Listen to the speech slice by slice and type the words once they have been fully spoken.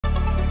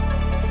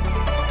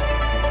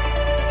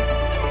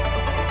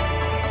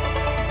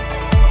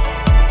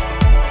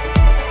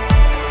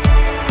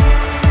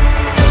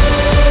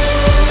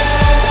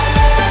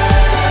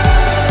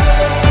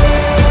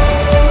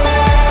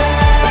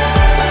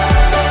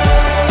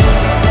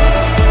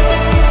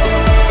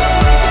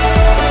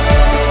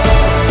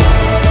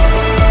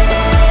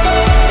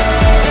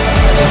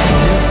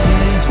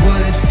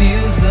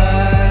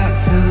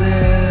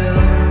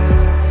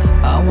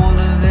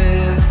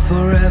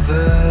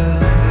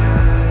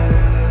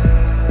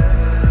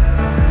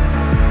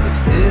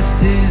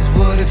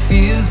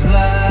feels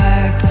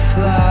like to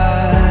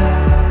fly.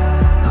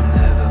 I'm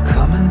never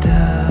coming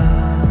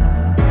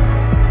down.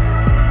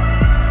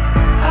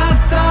 I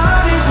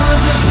thought it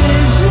was a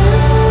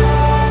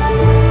vision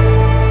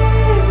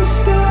in the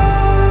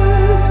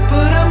stars,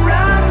 but I'm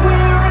right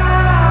where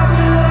I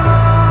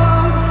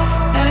belong.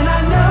 And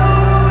I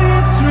know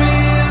it's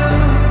real,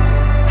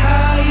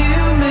 how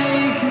you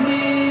make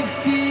me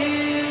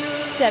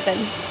feel.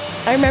 Devin,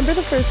 I remember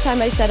the first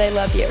time I said I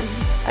love you.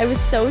 I was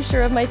so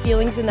sure of my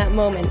feelings in that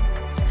moment.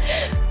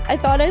 I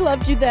thought I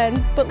loved you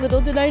then, but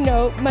little did I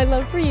know my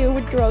love for you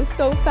would grow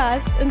so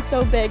fast and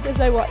so big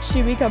as I watched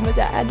you become a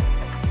dad.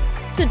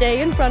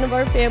 Today, in front of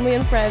our family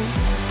and friends,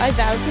 I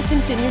vow to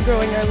continue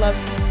growing our love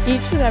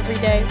each and every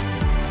day.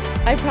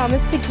 I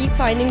promise to keep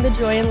finding the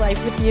joy in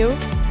life with you.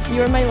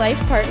 You are my life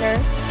partner,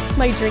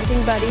 my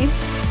drinking buddy,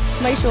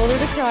 my shoulder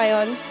to cry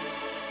on,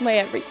 my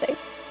everything.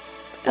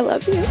 I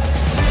love you.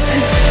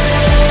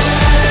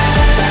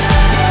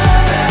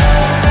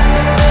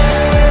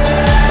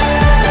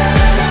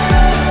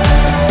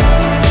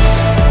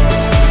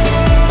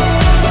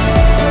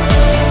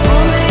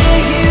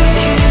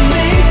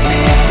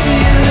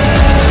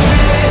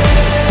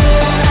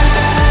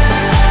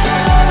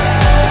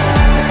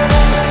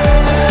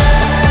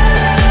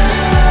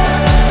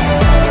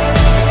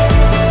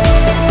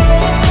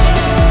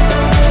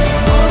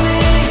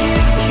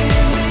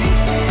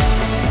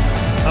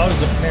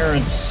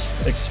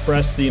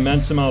 Express the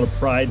immense amount of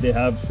pride they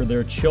have for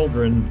their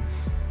children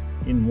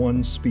in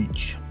one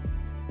speech.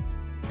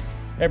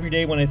 Every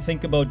day when I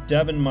think about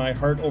Devin, my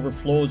heart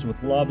overflows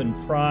with love and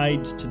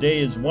pride. Today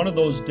is one of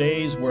those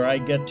days where I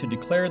get to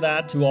declare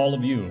that to all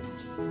of you.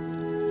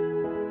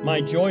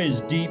 My joy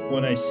is deep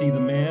when I see the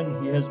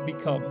man he has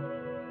become.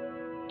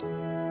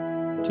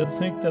 To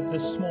think that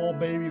this small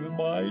baby of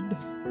mine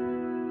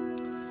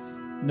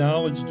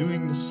now is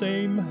doing the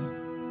same.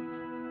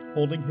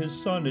 Holding his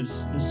son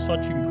is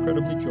such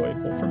incredibly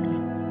joyful for me.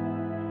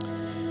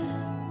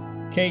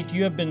 Kate,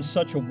 you have been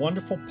such a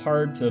wonderful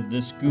part of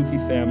this goofy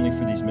family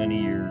for these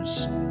many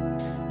years.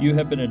 You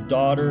have been a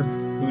daughter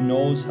who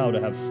knows how to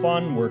have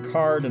fun, work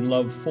hard, and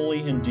love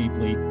fully and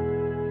deeply.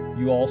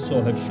 You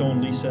also have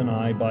shown Lisa and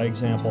I, by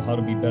example, how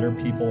to be better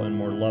people and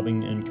more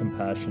loving and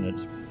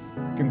compassionate.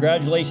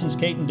 Congratulations,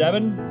 Kate and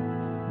Devin.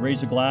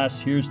 Raise a glass.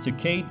 Here's to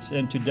Kate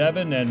and to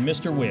Devin and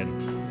Mr. Wynn.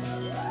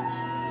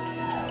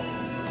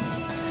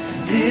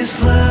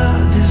 This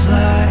love is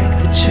like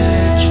the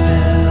church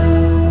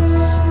bells,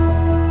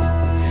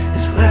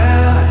 as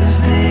loud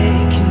as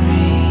they can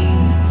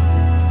ring.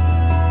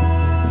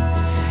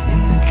 In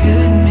the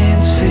good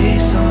man's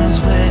face on his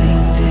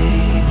wedding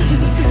day,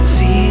 when he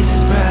sees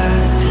his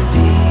bride to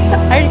be. I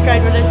already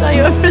cried when I saw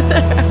you over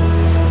there.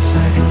 It's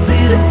like a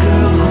little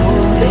girl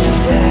holding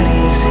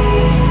daddy's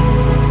hand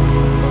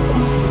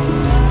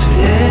for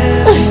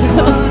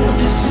everyone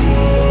to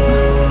see.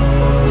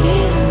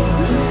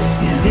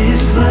 Yeah,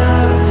 this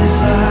love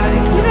is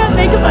like You don't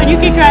make fun, you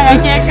can cry, I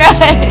can't cry.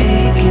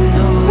 taking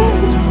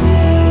over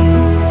me.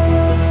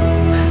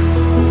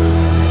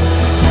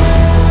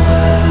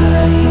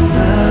 Nobody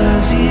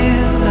loves you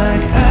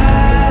like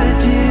I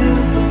do,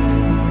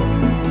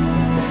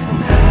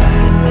 and I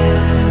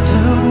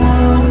never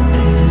want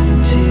them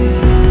to.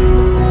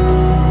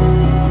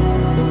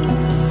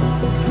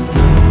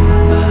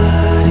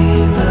 Nobody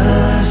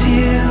loves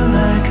you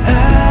like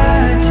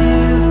I do.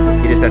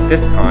 It is at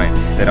this time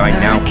that I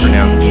now